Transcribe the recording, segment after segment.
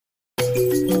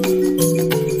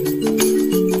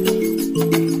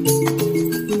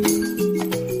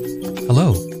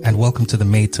Hello, and welcome to the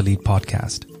Made to Lead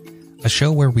podcast, a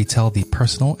show where we tell the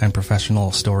personal and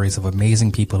professional stories of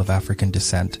amazing people of African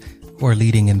descent who are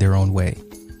leading in their own way.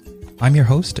 I'm your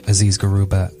host, Aziz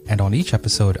Garuba, and on each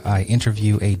episode, I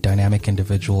interview a dynamic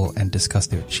individual and discuss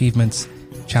their achievements,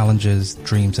 challenges,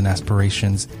 dreams, and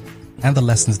aspirations, and the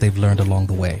lessons they've learned along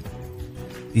the way.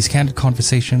 These candid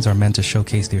conversations are meant to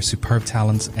showcase their superb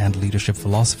talents and leadership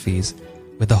philosophies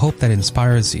with the hope that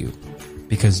inspires you,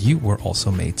 because you were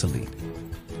also made to lead.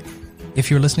 If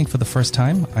you're listening for the first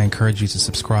time, I encourage you to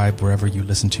subscribe wherever you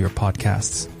listen to your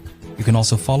podcasts. You can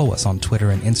also follow us on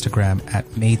Twitter and Instagram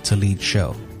at Made to Lead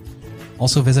Show.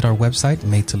 Also visit our website,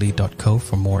 madetolead.co,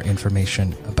 for more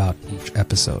information about each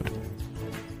episode.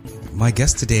 My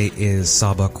guest today is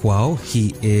Sabaa Quao.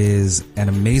 He is an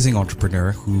amazing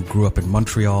entrepreneur who grew up in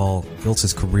Montreal, built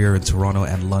his career in Toronto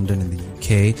and London in the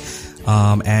UK,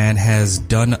 and has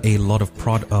done a lot of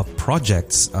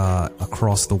projects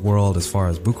across the world as far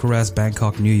as Bucharest,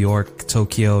 Bangkok, New York,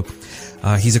 Tokyo.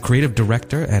 He's a creative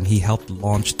director, and he helped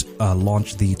launch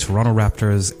the Toronto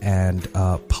Raptors and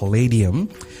Playdium,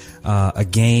 a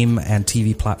game and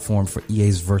TV platform for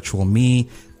EA's VirtualMe.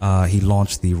 He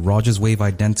launched the Rogers Wave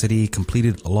identity,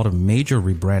 completed a lot of major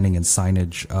rebranding and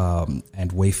signage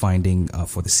and wayfinding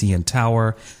for the CN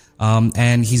Tower.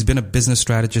 And he's been a business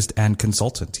strategist and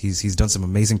consultant. He's done some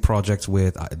amazing projects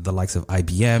with the likes of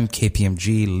IBM,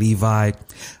 KPMG, Levi,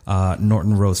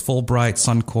 Norton Rose Fulbright,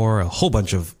 Suncor, a whole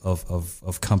bunch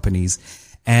of companies.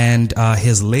 And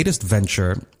his latest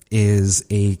venture is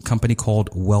a company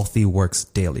called Wealthie Works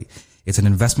Daily. It's an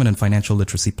investment and financial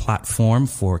literacy platform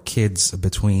for kids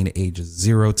between ages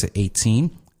 0 to 18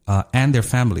 and their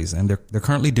families. And they're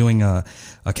currently doing a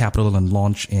capital and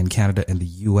launch in Canada and the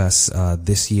US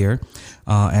this year.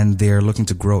 And they're looking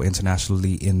to grow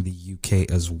internationally in the UK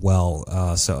as well.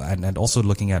 And also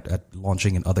looking at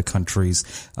launching in other countries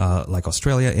like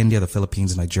Australia, India, the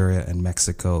Philippines, Nigeria, and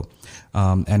Mexico.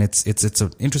 And it's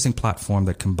an interesting platform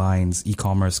that combines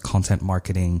e-commerce, content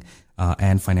marketing,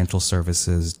 and financial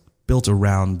services, built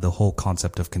around the whole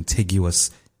concept of contiguous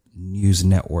news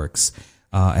networks.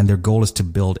 And their goal is to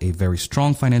build a very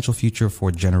strong financial future for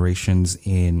generations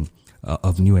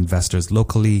of new investors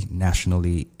locally,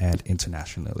 nationally, and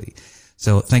internationally.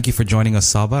 So thank you for joining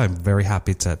us, Sabaa. I'm very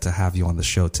happy to have you on the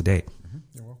show today. Mm-hmm.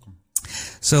 You're welcome.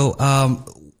 So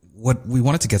what we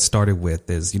wanted to get started with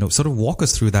is, sort of walk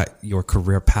us through your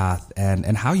career path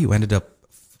and how you ended up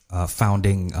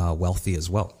founding Wealthie as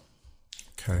well.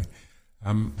 Okay.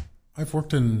 I've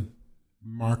worked in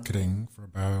marketing for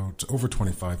about over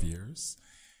 25 years,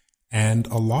 and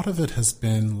a lot of it has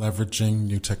been leveraging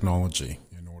new technology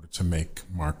in order to make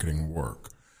marketing work.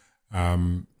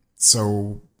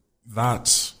 So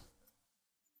that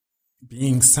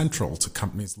being central to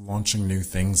companies launching new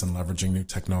things and leveraging new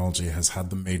technology has had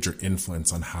the major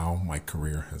influence on how my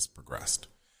career has progressed.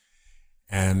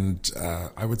 And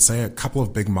I would say a couple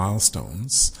of big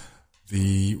milestones.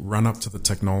 The run up to the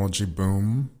technology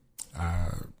boom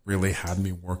really had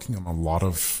me working on a lot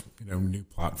of new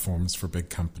platforms for big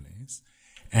companies.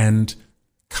 And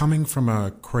coming from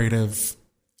a creative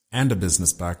and a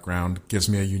business background gives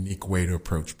me a unique way to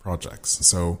approach projects.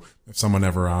 So if someone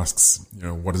ever asks,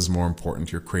 what is more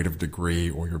important, your creative degree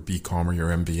or your BCom or your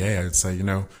MBA, I'd say,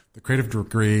 the creative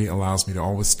degree allows me to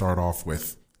always start off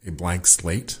with a blank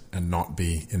slate and not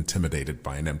be intimidated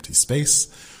by an empty space.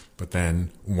 But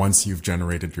then once you've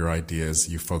generated your ideas,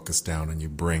 you focus down and you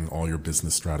bring all your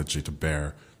business strategy to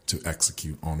bear to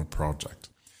execute on a project.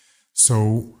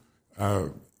 So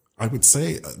I would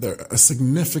say a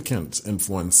significant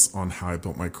influence on how I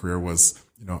built my career was,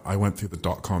 I went through the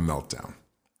dot-com meltdown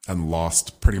and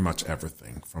lost pretty much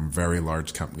everything, from very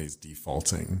large companies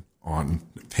defaulting on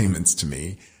payments to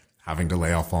me, having to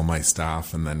lay off all my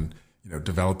staff, and then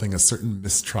developing a certain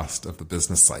mistrust of the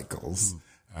business cycles.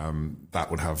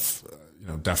 That would have,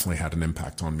 definitely had an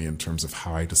impact on me in terms of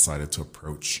how I decided to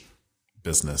approach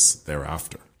business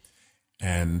thereafter.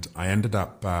 And I ended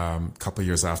up, a couple of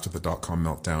years after the dot-com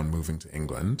meltdown, moving to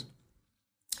England.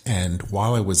 And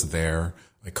while I was there,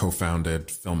 I co-founded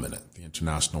Filminute, the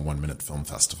International 1 Minute Film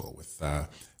Festival, with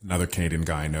another Canadian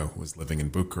guy I know who was living in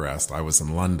Bucharest. I was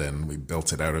in London. We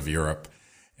built it out of Europe.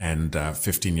 And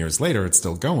 15 years later, it's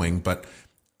still going, but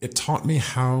it taught me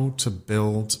how to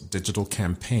build digital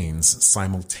campaigns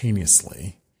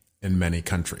simultaneously in many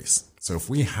countries. So if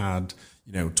we had,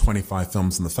 25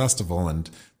 films in the festival and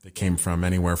they came from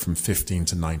anywhere from 15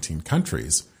 to 19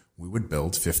 countries, we would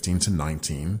build 15 to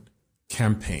 19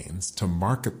 campaigns to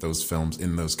market those films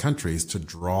in those countries, to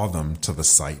draw them to the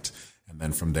site. And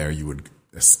then from there, you would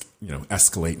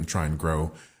escalate and try and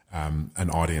grow an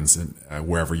audience in,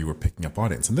 wherever you were picking up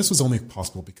audience. And this was only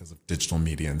possible because of digital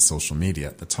media and social media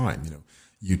at the time.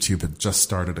 YouTube had just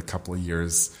started a couple of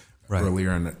years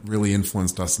earlier, and it really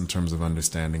influenced us in terms of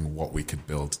understanding what we could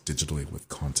build digitally with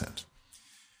content.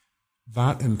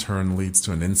 That in turn leads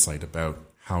to an insight about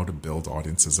how to build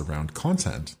audiences around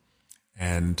content.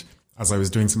 And as I was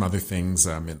doing some other things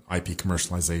in IP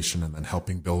commercialization and then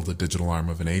helping build a digital arm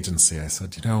of an agency, I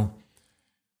said,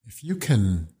 if you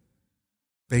can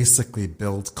basically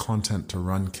build content to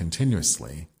run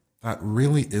continuously, that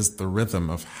really is the rhythm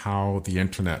of how the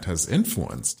internet has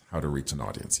influenced how to reach an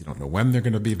audience. You don't know when they're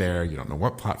going to be there. You don't know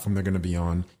what platform they're going to be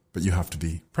on, but you have to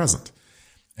be present.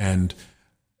 And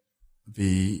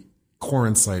the core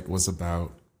insight was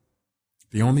about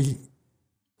the only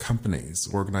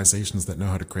companies, organizations that know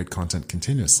how to create content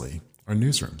continuously are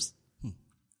newsrooms.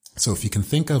 So if you can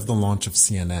think of the launch of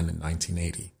CNN in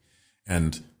 1980,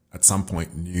 and at some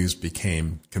point news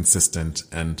became consistent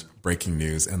and breaking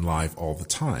news and live all the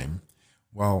time,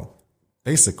 well,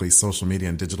 basically social media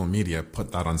and digital media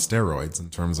put that on steroids in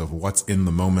terms of what's in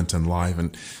the moment and live.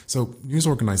 And so news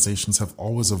organizations have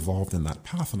always evolved in that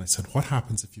path. And I said, what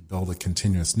happens if you build a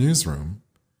continuous newsroom,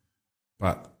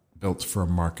 but built for a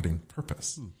marketing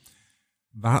purpose?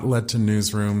 That led to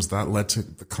newsrooms. That led to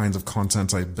the kinds of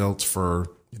content I built for,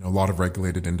 a lot of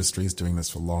regulated industries, doing this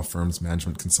for law firms,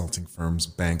 management consulting firms,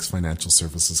 banks, financial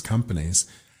services companies.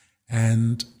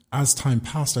 And as time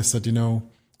passed, I said,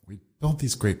 we build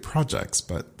these great projects,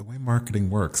 but the way marketing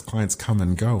works, clients come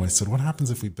and go. I said, what happens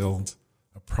if we build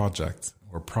a project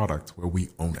or product where we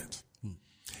own it?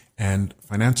 And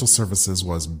financial services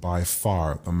was by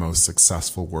far the most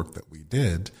successful work that we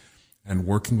did. And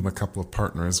working with a couple of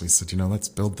partners, we said, let's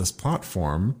build this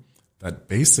platform that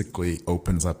basically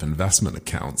opens up investment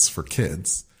accounts for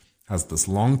kids, has this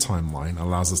long timeline,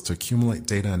 allows us to accumulate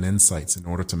data and insights in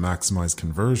order to maximize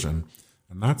conversion.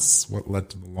 And that's what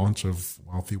led to the launch of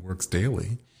Wealthie Works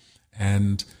Daily.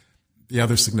 And the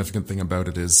other significant thing about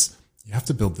it is you have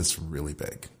to build this really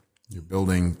big. You're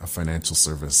building a financial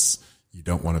service. You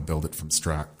don't want to build it from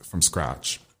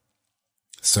scratch.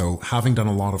 So having done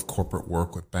a lot of corporate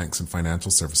work with banks and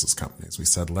financial services companies, we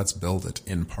said, let's build it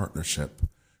in partnership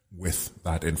with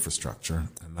that infrastructure.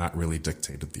 And that really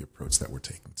dictated the approach that we're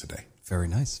taking today. Very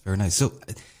nice. Very nice. So,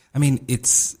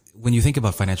 it's when you think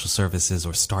about financial services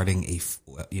or starting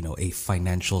a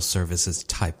financial services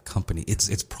type company,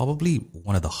 it's probably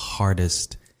one of the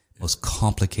hardest, most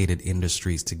complicated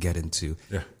industries to get into.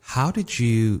 Yeah. How did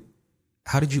you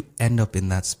end up in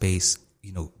that space,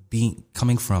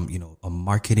 coming from,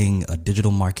 a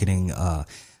digital marketing,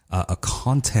 a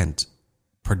content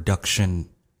production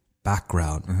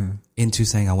background into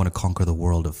saying, I want to conquer the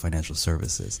world of financial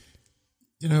services?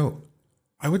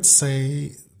 I would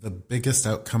say the biggest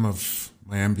outcome of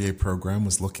my MBA program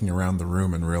was looking around the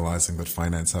room and realizing that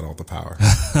finance had all the power.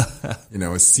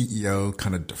 A CEO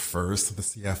kind of defers to the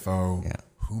CFO. Yeah.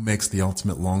 Who makes the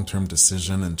ultimate long-term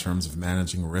decision in terms of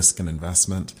managing risk and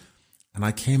investment? And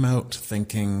I came out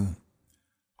thinking,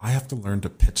 I have to learn to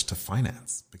pitch to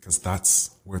finance because that's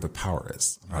where the power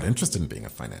is. I'm not interested in being a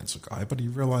financial guy, but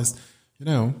you realize,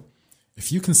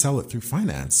 if you can sell it through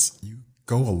finance, you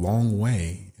go a long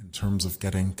way in terms of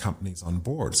getting companies on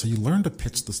board. So you learn to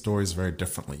pitch the stories very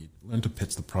differently. You learn to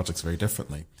pitch the projects very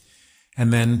differently.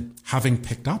 And then having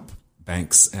picked up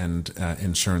banks and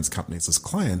insurance companies as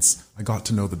clients, I got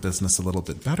to know the business a little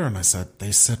bit better. And I said,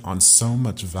 they sit on so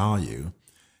much value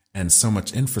and so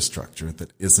much infrastructure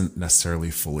that isn't necessarily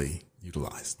fully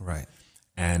utilized. Right.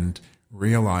 And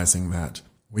realizing that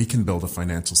we can build a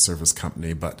financial service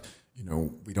company, but,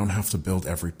 we don't have to build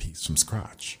every piece from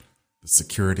scratch. The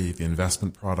security, the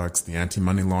investment products, the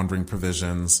anti-money laundering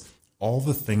provisions, all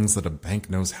the things that a bank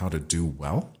knows how to do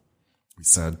well. We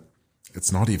said,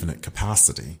 it's not even at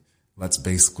capacity. Let's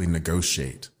basically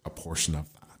negotiate a portion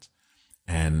of that.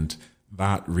 And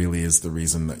that really is the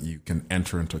reason that you can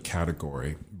enter into a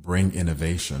category, bring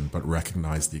innovation, but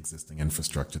recognize the existing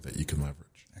infrastructure that you can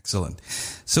leverage. Excellent.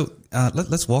 So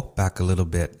let's walk back a little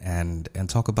bit and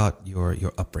talk about your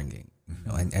upbringing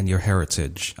and your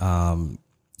heritage. Where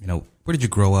did you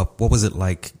grow up? What was it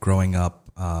like growing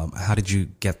up? How did you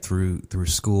get through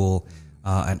school?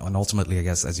 And ultimately, I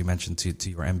guess, as you mentioned, to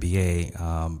your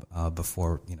MBA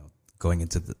before going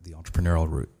into the entrepreneurial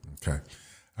route. Okay.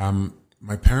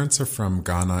 My parents are from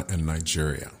Ghana and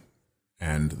Nigeria,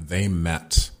 and they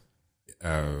met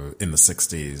in the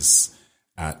 60s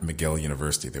at McGill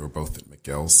University. They were both at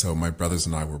McGill. So my brothers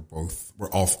and I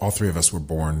all three of us were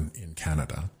born in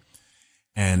Canada.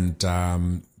 And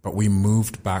but we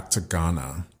moved back to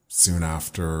Ghana soon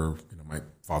after my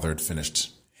father had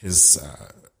finished his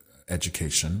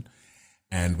education.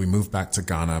 And we moved back to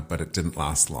Ghana, but it didn't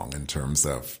last long in terms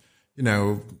of,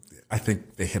 I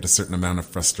think they hit a certain amount of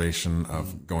frustration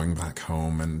of going back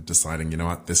home and deciding,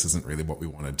 this isn't really what we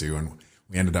want to do. And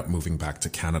we ended up moving back to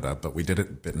Canada, but we did it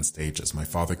a bit in stages. My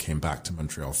father came back to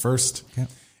Montreal first. Okay.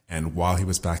 And while he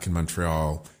was back in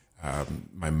Montreal,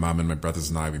 my mom and my brothers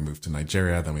and I, we moved to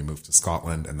Nigeria, then we moved to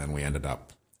Scotland, and then we ended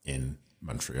up in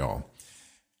Montreal.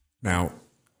 Now,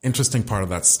 interesting part of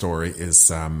that story is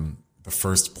the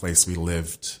first place we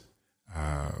lived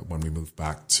when we moved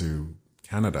back to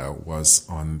Canada was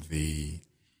on the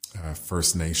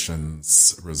First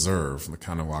Nations reserve, the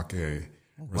Kanawake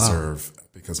Reserve,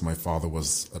 because my father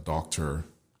was a doctor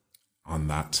on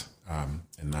that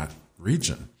in that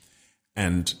region.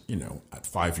 And, at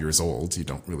 5 years old, you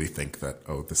don't really think that,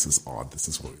 oh, this is odd, this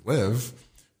is where we live.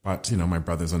 But, my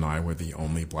brothers and I were the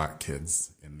only black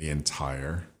kids in the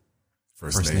entire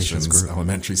First Nations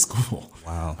elementary school.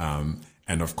 Wow.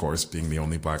 And of course, being the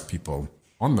only black people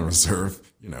on the reserve,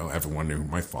 everyone knew who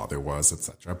my father was,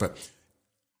 etc. But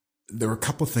there were a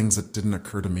couple of things that didn't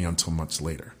occur to me until much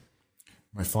later.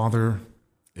 My father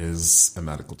is a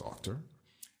medical doctor,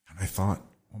 and I thought,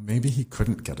 well, maybe he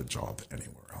couldn't get a job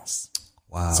anywhere else.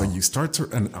 Wow. So you start to,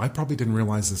 and I probably didn't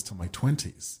realize this till my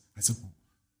 20s. I said,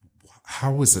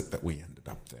 how is it that we ended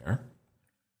up there?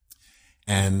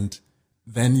 And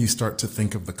then you start to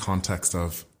think of the context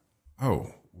of,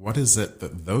 oh, what is it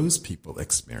that those people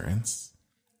experience?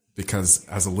 Because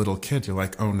as a little kid, you're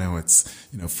like, oh no, it's,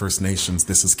 First Nations,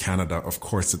 this is Canada. Of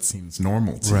course, it seems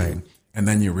normal to you. And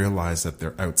then you realize that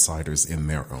they're outsiders in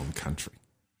their own country.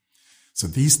 So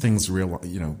these things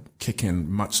kick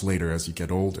in much later as you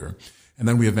get older. And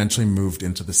then we eventually moved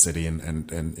into the city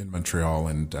and in Montreal.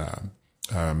 And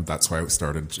that's why I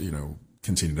started,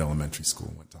 continued elementary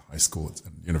school, went to high school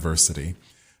and university.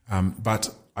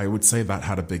 But I would say that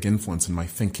had a big influence in my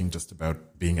thinking just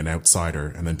about being an outsider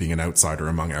and then being an outsider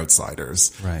among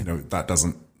outsiders. Right. That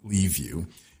doesn't leave you.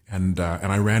 And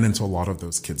I ran into a lot of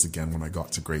those kids again when I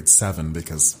got to grade 7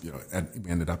 because, we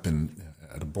ended up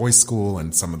at a boys' school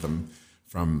and some of them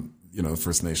from, the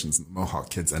First Nations and the Mohawk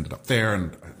kids ended up there.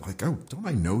 And I'm like, oh, don't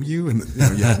I know you? And,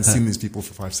 you hadn't seen these people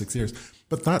for 5-6 years.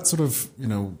 But that sort of,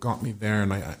 got me there.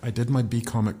 And I did my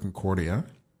BCom at Concordia.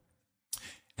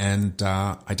 And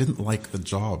I didn't like the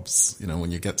jobs,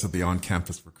 when you get to the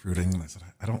on-campus recruiting. And I said,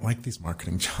 I don't like these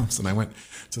marketing jobs. And I went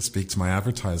to speak to my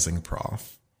advertising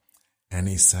prof. And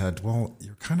he said, well,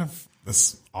 you're kind of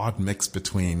this odd mix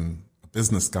between a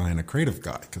business guy and a creative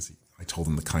guy. Because I told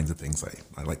him the kinds of things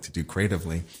I like to do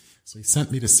creatively. So he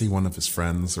sent me to see one of his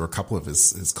friends or a couple of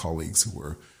his colleagues who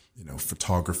were,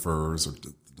 photographers or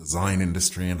the design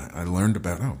industry. And I learned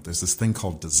about, there's this thing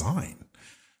called design.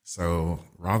 So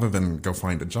rather than go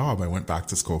find a job, I went back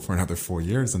to school for another 4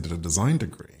 years and did a design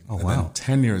degree. Oh, and then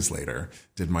 10 years later,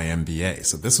 did my MBA.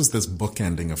 So this was this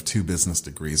bookending of 2 business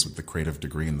degrees with the creative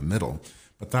degree in the middle.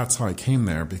 But that's how I came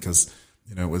there because,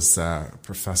 it was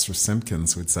Professor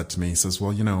Simpkins who had said to me, he says,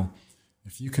 well,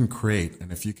 if you can create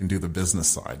and if you can do the business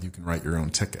side, you can write your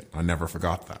own ticket. I never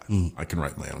forgot that. I can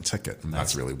write my own ticket. And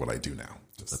that's really what I do now.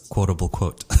 Just a quotable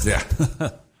quote. Yeah.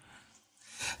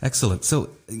 Excellent. So,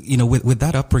 with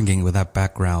that upbringing, with that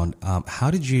background, how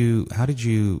did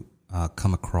you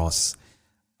come across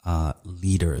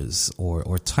leaders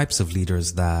or types of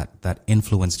leaders that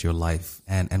influenced your life,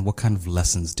 and what kind of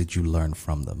lessons did you learn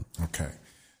from them? Okay,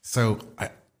 so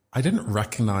I didn't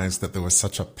recognize that there was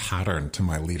such a pattern to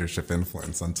my leadership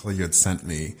influence until you had sent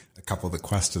me a couple of the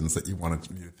questions that you wanted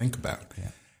me to think about,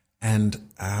 and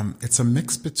it's a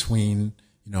mix between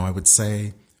I would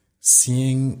say,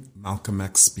 seeing Malcolm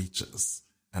X speeches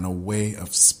and a way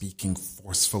of speaking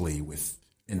forcefully with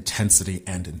intensity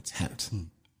and intent,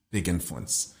 big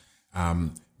influence.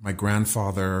 My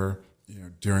grandfather,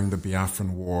 during the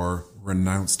Biafran War,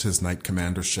 renounced his knight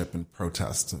commandership in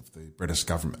protest of the British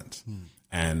government.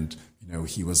 And,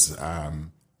 he was,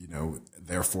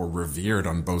 therefore revered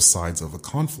on both sides of a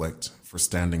conflict for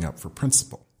standing up for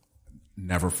principle.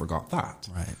 Never forgot that.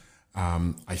 Right.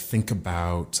 I think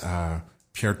about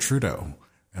Pierre Trudeau,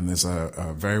 and there's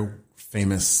a very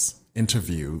famous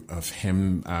interview of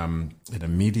him in a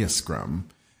media scrum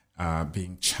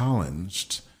being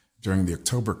challenged during the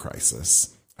October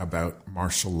crisis about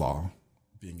martial law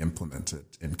being implemented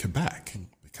in Quebec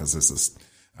because there's this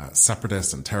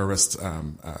separatist and terrorist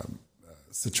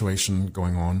situation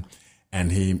going on,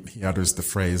 and he utters the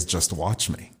phrase, "Just watch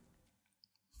me."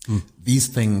 These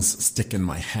things stick in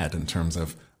my head in terms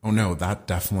of, oh no, that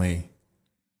definitely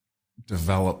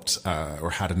developed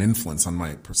or had an influence on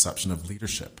my perception of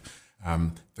leadership.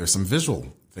 There's some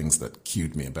visual things that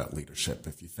cued me about leadership.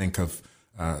 If you think of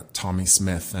Tommy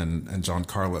Smith and John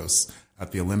Carlos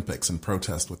at the Olympics in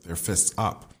protest with their fists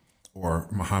up, or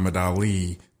Muhammad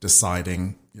Ali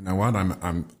deciding, you know what,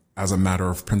 I'm as a matter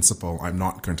of principle, I'm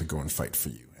not going to go and fight for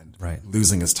you, and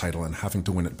losing his title and having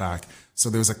to win it back. So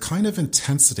there's a kind of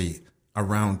intensity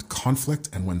around conflict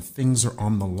and when things are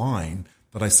on the line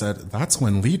that I said, that's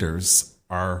when leaders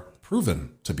are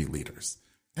proven to be leaders.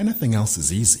 Anything else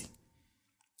is easy.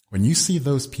 When you see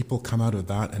those people come out of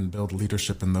that and build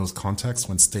leadership in those contexts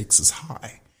when stakes is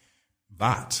high,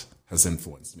 that has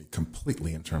influenced me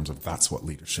completely in terms of that's what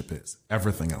leadership is.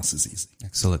 Everything else is easy.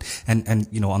 Excellent. And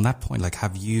you know, on that point, like,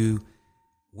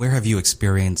 where have you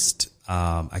experienced,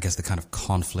 I guess, the kind of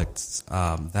conflicts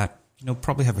that, you know,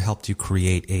 probably have helped you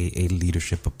create a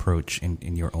leadership approach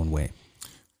in your own way?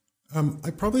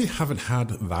 I probably haven't had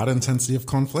that intensity of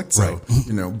conflict. So,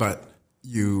 you know, but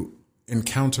you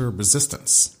encounter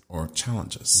resistance or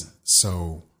challenges.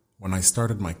 So when I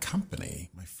started my company,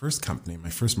 my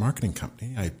first marketing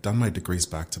company, I'd done my degrees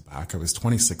back to back. I was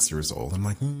 26 years old. I'm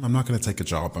like, I'm not going to take a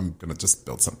job. I'm going to just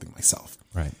build something myself.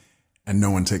 Right. And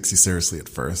no one takes you seriously at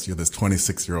first. You're this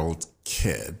 26-year-old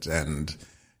kid and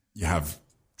you have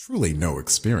truly no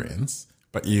experience,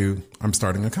 but I'm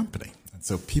starting a company. And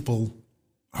so people,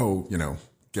 you know,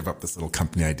 give up this little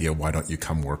company idea. Why don't you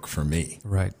come work for me?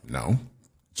 Right. No,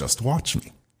 just watch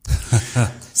me.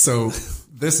 So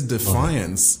this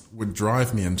defiance would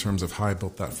drive me in terms of how I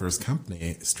built that first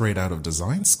company straight out of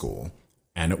design school,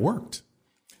 and it worked.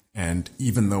 And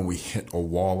even though we hit a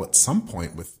wall at some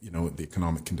point with, you know, the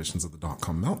economic conditions of the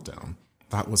dot-com meltdown,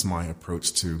 that was my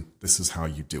approach to this is how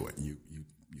you do it. You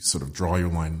sort of draw your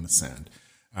line in the sand.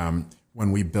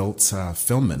 When we built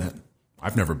Filminute,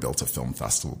 I've never built a film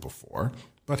festival before,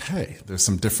 but hey, there's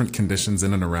some different conditions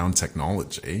in and around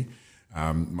technology.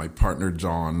 My partner,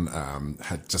 John,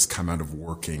 had just come out of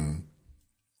working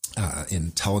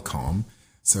in telecom.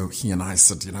 So he and I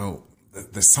said, you know,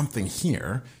 there's something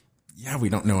here. Yeah, we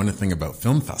don't know anything about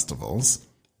film festivals,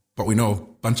 but we know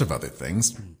a bunch of other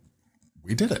things.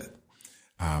 We did it.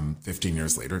 15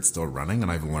 years later, it's still running,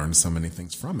 and I've learned so many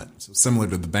things from it. So similar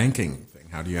to the banking thing,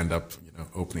 how do you end up, you know,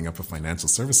 opening up a financial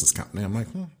services company? I'm like,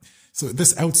 So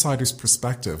this outsider's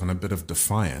perspective and a bit of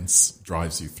defiance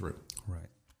drives you through. Right.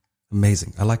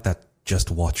 Amazing. I like that. Just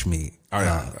watch me,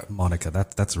 Monica.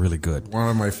 That's really good. One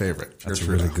of my favorite. That's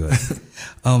really good.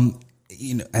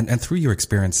 You know, and through your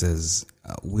experiences,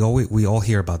 we all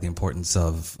hear about the importance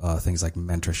of things like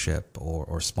mentorship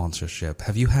or sponsorship.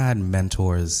 Have you had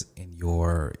mentors in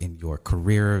your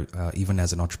career, even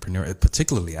as an entrepreneur,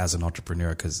 particularly as an entrepreneur,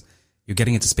 because you're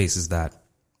getting into spaces that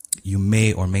you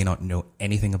may or may not know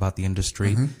anything about the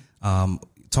industry? Mm-hmm.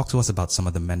 Talk to us about some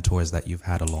of the mentors that you've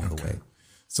had along the way.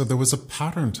 So there was a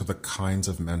pattern to the kinds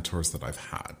of mentors that I've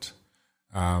had.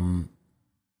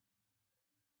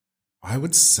 I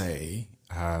would say,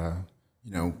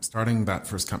 you know, starting that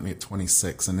first company at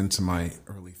 26 and into my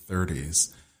early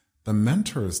 30s, the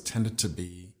mentors tended to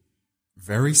be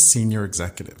very senior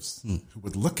executives who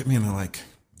would look at me and they're like,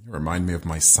 you remind me of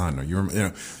my son, or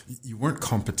you weren't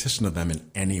competition of them in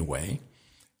any way.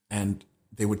 And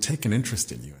they would take an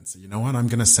interest in you and say, you know what, I'm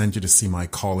going to send you to see my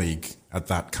colleague at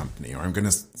that company, or I'm going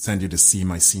to send you to see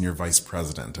my senior vice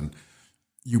president, and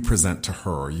you present to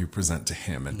her or you present to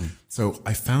him. And so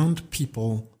I found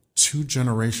people 2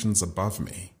 generations above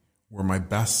me were my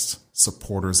best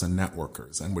supporters and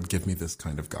networkers and would give me this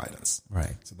kind of guidance.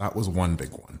 Right. So that was one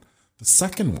big one. The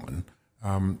second one,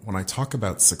 when I talk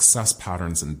about success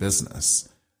patterns in business,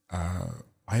 I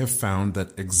have found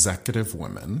that executive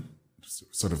women,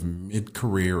 sort of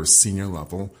mid-career or senior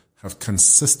level, have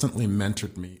consistently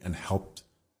mentored me and helped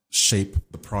shape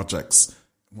the projects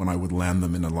when I would land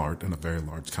them in a very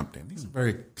large company. And these are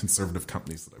very conservative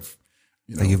companies that I've,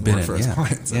 you've been worked for in, as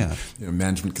clients, and,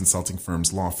 management consulting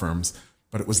firms, law firms.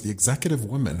 But it was the executive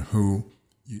women who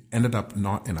you ended up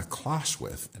not in a clash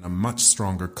with, in a much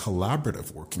stronger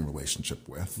collaborative working relationship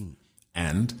with,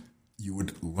 and you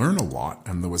would learn a lot,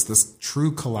 and there was this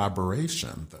true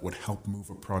collaboration that would help move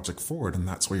a project forward, and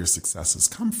that's where your successes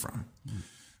come from.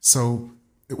 So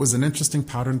it was an interesting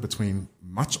pattern between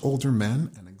much older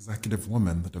men and executive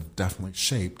women that have definitely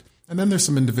shaped. And then there's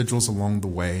some individuals along the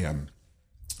way.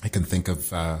 I can think of,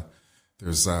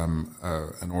 there's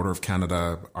an Order of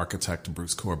Canada architect,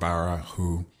 Bruce Corbara,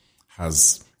 who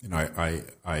has,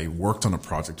 I worked on a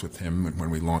project with him when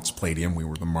we launched Playdium. We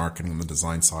were the marketing and the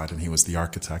design side, and he was the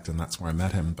architect, and that's where I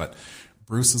met him. But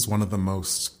Bruce is one of the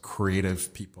most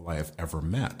creative people I have ever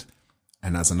met.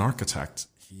 And as an architect,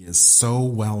 he is so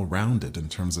well-rounded in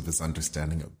terms of his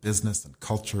understanding of business and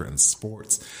culture and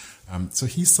sports. So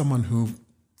he's someone who,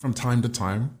 from time to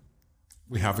time,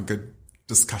 we have a good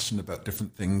discussion about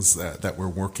different things that we're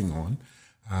working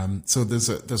on. So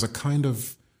there's a kind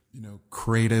of,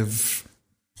 creative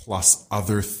plus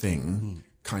other thing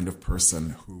kind of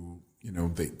person who,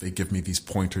 they give me these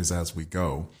pointers as we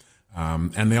go.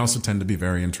 And they also tend to be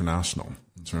very international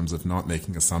in terms of not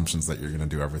making assumptions that you're going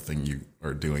to do everything you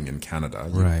are doing in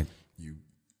Canada. You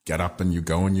get up and you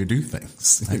go and you do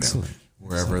things,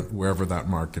 wherever that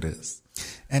market is.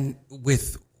 And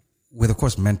with of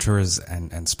course, mentors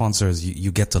and sponsors,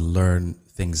 you get to learn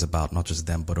things about not just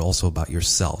them, but also about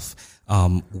yourself.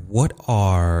 What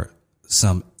are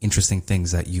some interesting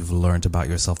things that you've learned about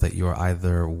yourself that you're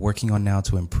either working on now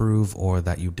to improve or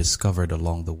that you discovered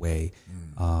along the way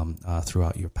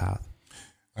throughout your path?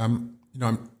 I'm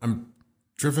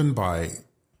driven by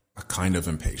a kind of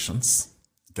impatience.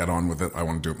 Get on with it. I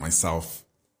want to do it myself.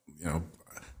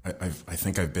 I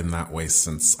think I've been that way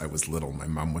since I was little. My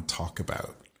mom would talk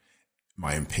about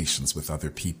my impatience with other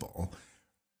people.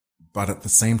 But at the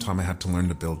same time, I had to learn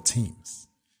to build teams.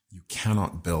 You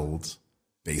cannot build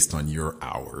based on your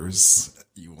hours.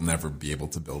 You will never be able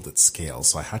to build at scale.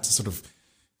 So I had to sort of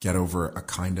get over a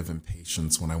kind of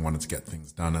impatience when I wanted to get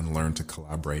things done and learn to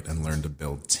collaborate and learn to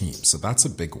build teams. So that's a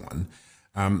big one.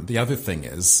 The other thing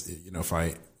is, if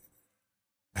I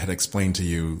had explained to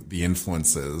you the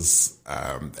influences,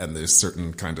 and there's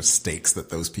certain kind of stakes that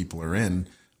those people are in,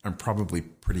 I'm probably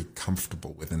pretty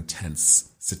comfortable with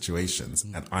intense situations,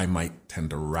 and I might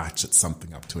tend to ratchet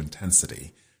something up to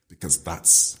intensity because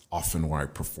that's often where I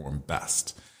perform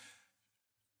best.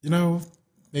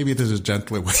 Maybe there's a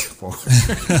gentler way forward.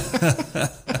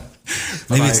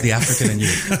 Maybe it's the African in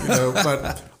you.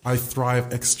 But I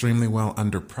thrive extremely well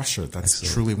under pressure. That's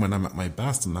truly when I'm at my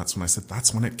best. And that's when I said,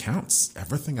 that's when it counts.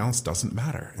 Everything else doesn't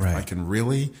matter. Right. If I can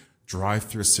really drive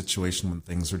through a situation when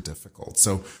things are difficult.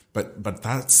 So, but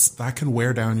that can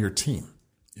wear down your team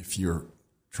if you're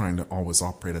trying to always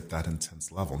operate at that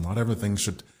intense level. Not everything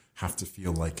should have to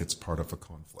feel like it's part of a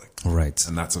conflict. Right.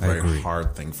 And that's a very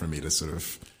hard thing for me to sort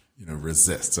of,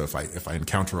 resist. So if I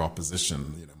encounter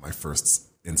opposition, my first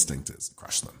instinct is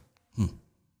crush them.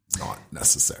 Not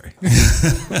necessary.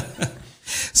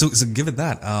 So given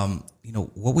that,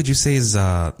 what would you say is,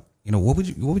 what would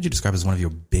you describe as one of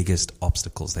your biggest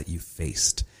obstacles that you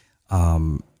faced?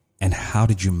 And how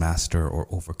did you master or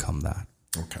overcome that?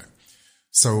 Okay.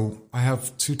 So I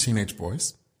have 2 teenage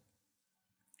boys.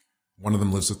 One of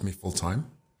them lives with me full time.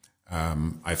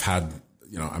 I've had,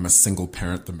 I'm a single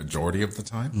parent the majority of the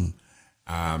time.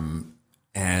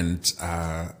 And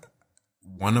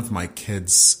one of my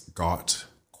kids got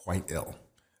quite ill,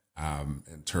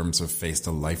 in terms of faced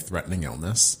a life-threatening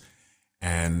illness.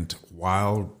 And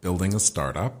while building a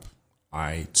startup,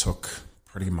 I took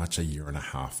pretty much a year and a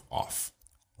half off.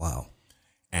 Wow.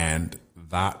 And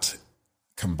that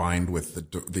combined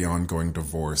with the ongoing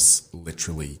divorce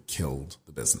literally killed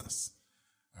the business.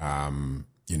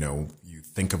 You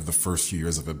think of the first few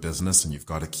years of a business and you've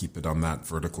got to keep it on that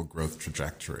vertical growth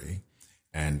trajectory.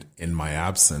 And in my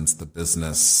absence, the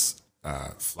business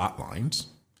flatlined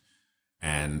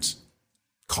and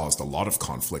caused a lot of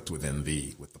conflict with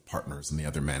the partners and the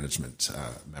other management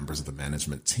members of the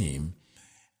management team.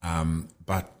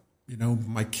 But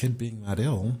my kid being that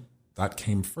ill, that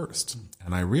came first.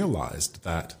 And I realized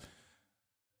that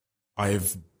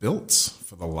I've built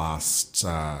for the last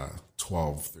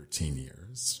 12, 13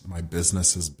 years, my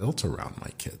business is built around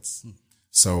my kids.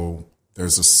 So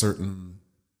there's a certain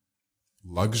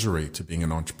luxury to being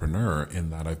an entrepreneur in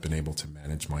that I've been able to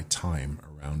manage my time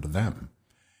around them.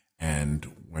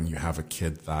 And when you have a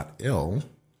kid that ill,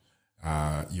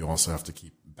 you also have to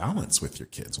keep balance with your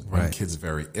kids. One kid's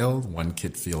very ill, one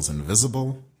kid feels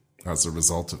invisible as a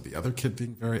result of the other kid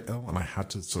being very ill. And I had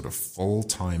to sort of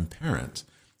full-time parent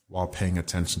while paying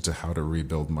attention to how to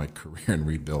rebuild my career and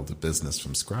rebuild a business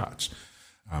from scratch.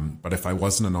 But if I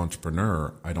wasn't an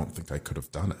entrepreneur, I don't think I could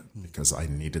have done it because I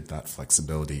needed that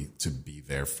flexibility to be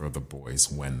there for the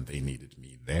boys when they needed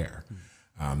me there.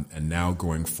 And now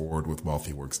going forward with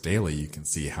Wealthie Works Daily, you can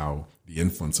see how the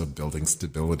influence of building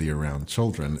stability around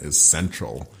children is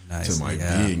central to my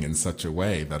being in such a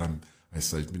way that I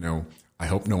said, I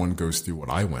hope no one goes through what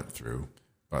I went through,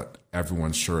 but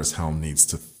everyone sure as hell needs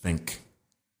to think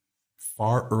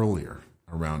far earlier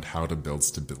around how to build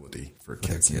stability for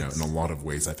kids. In a lot of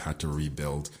ways, I've had to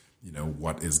rebuild,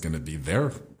 what is going to be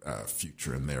their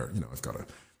future and their, I've got to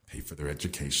pay for their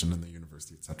education in the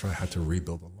university, etc. I had to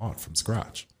rebuild a lot from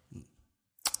scratch.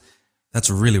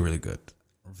 That's really, really good.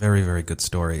 Very, very good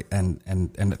story. And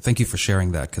thank you for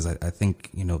sharing that because I think,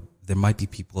 there might be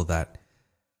people that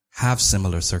have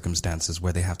similar circumstances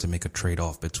where they have to make a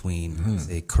trade-off between,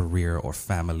 say, career or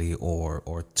family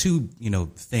or two,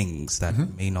 things that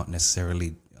may not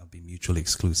necessarily be mutually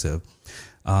exclusive,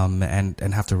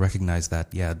 and have to recognize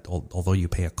that, although you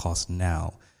pay a cost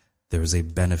now, there is a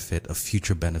benefit, a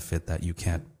future benefit that you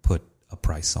can't put a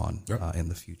price on in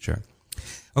the future.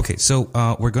 Okay, so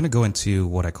we're going to go into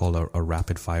what I call a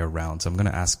rapid fire round. So I'm going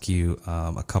to ask you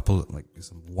a couple,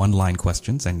 some one-line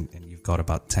questions, and you've got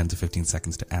about 10 to 15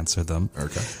 seconds to answer them.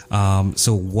 Okay.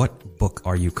 So what book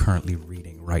are you currently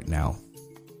reading right now?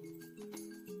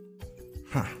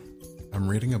 I'm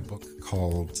reading a book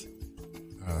called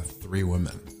Three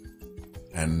Women,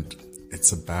 and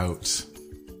it's about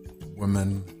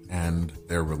women and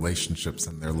their relationships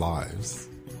and their lives.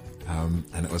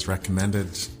 And it was recommended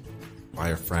by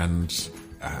a friend,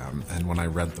 and when I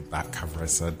read the back cover, I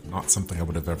said, not something I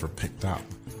would have ever picked up,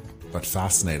 but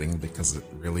fascinating because it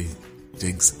really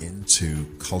digs into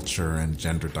culture and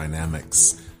gender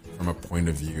dynamics from a point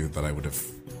of view that I would have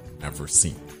never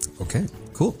seen. Okay,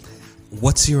 cool.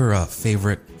 What's your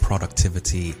favorite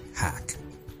productivity hack?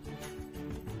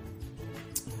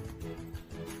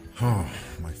 Oh,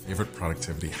 my favorite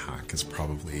productivity hack is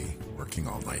probably working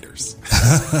all-nighters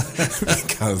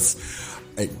because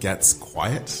it gets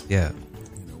quiet. Yeah.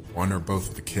 One or both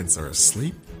of the kids are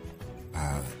asleep.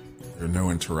 There are no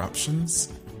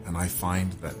interruptions. And I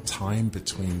find that time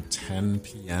between 10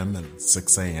 p.m. and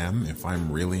 6 a.m., if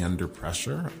I'm really under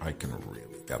pressure, I can really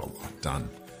get a lot done.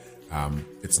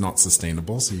 It's not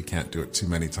sustainable, so you can't do it too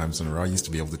many times in a row. I used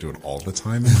to be able to do it all the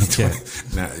time.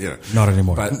 Not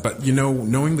anymore. But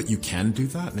knowing that you can do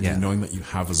that, and knowing that you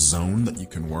have a zone that you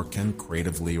can work in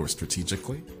creatively or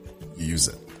strategically, you use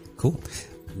it. Cool.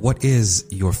 What is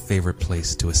your favorite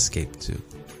place to escape to?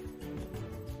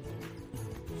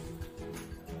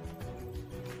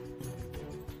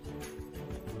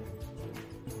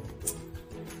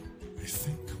 I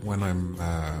think when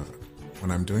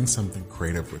I'm doing something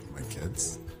creative with my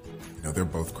kids, they're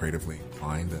both creatively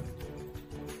inclined,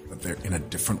 but they're in a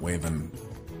different way than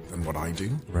what I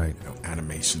do. Right.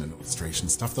 Animation and illustration,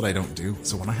 stuff that I don't do.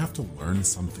 So when I have to learn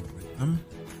something with them,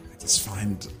 I just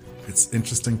find it's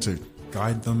interesting to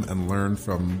guide them and learn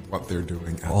from what they're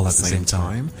doing at the same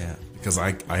time. Yeah. Because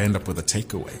I end up with a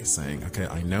takeaway saying, okay,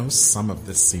 I know some of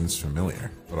this seems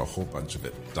familiar, but a whole bunch of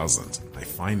it doesn't. I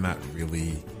find that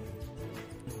really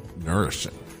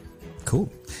nourishing. Cool.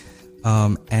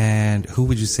 And who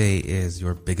would you say is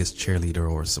your biggest cheerleader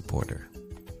or supporter?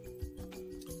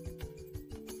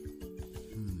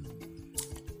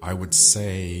 I would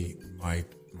say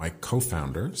my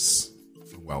co-founders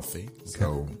for Wealthie. Okay.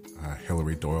 So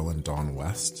Hillary Doyle and Dawn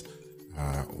West.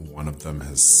 One of them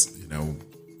has,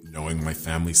 knowing my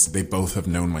family, they both have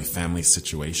known my family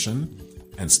situation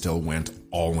and still went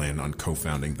all in on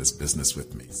co-founding this business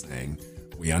with me, saying,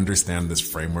 we understand this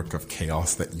framework of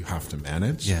chaos that you have to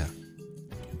manage. Yeah.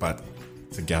 But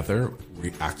together,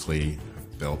 we actually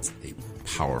have built a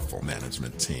powerful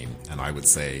management team. And I would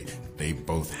say they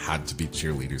both had to be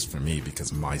cheerleaders for me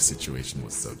because my situation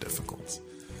was so difficult.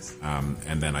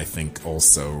 And then I think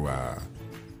also,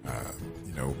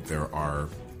 there are,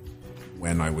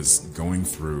 when I was going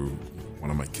through one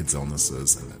of my kids'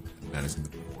 illnesses and managing the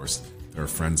divorce, there are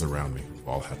friends around me who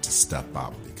all had to step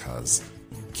up because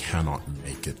you cannot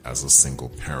make it as a single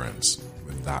parent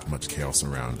with that much chaos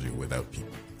around you without people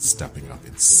stepping up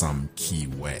in some key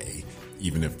way,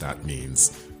 even if that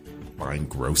means buying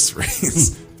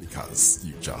groceries because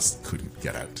you just couldn't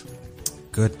get out.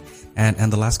 Good.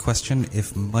 And the last question,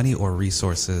 if money or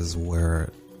resources were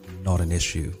not an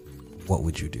issue, what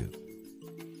would you do?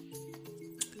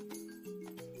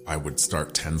 I would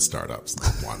start 10 startups,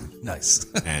 not one. Nice.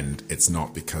 And it's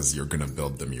not because you're going to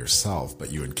build them yourself,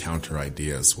 but you encounter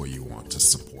ideas where you want to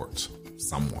support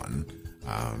someone,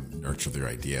 nurture their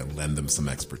idea, lend them some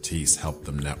expertise, help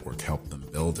them network, help them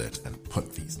build it, and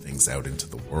put these things out into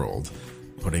the world.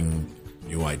 Putting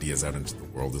new ideas out into the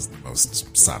world is the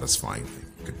most satisfying thing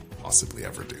you could possibly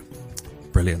ever do.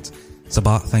 Brilliant.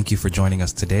 Sabaa, thank you for joining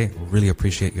us today. Really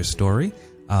appreciate your story.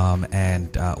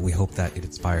 And we hope that it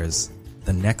inspires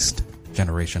the next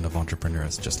generation of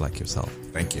entrepreneurs just like yourself.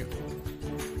 Thank you.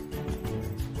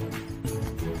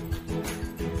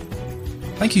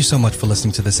 Thank you so much for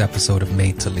listening to this episode of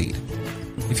Made to Lead.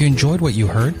 If you enjoyed what you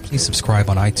heard, please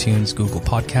subscribe on iTunes, Google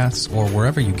Podcasts, or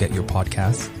wherever you get your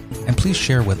podcasts, and please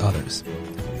share with others.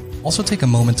 Also take a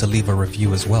moment to leave a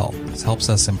review as well. This helps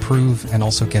us improve and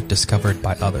also get discovered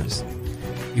by others.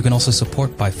 You can also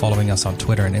support by following us on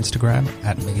Twitter and Instagram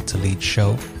at Made to Lead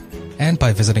Show, and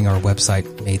by visiting our website,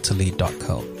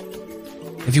 madetolead.co.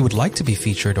 If you would like to be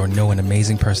featured or know an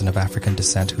amazing person of African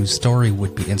descent whose story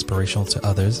would be inspirational to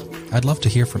others, I'd love to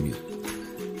hear from you.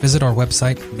 Visit our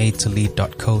website,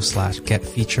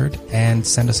 madetolead.co/getfeatured, and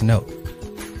send us a note.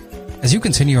 As you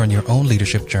continue on your own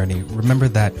leadership journey, remember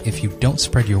that if you don't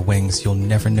spread your wings, you'll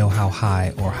never know how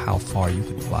high or how far you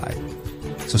can fly.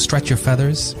 So stretch your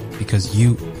feathers because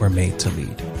you were made to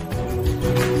lead.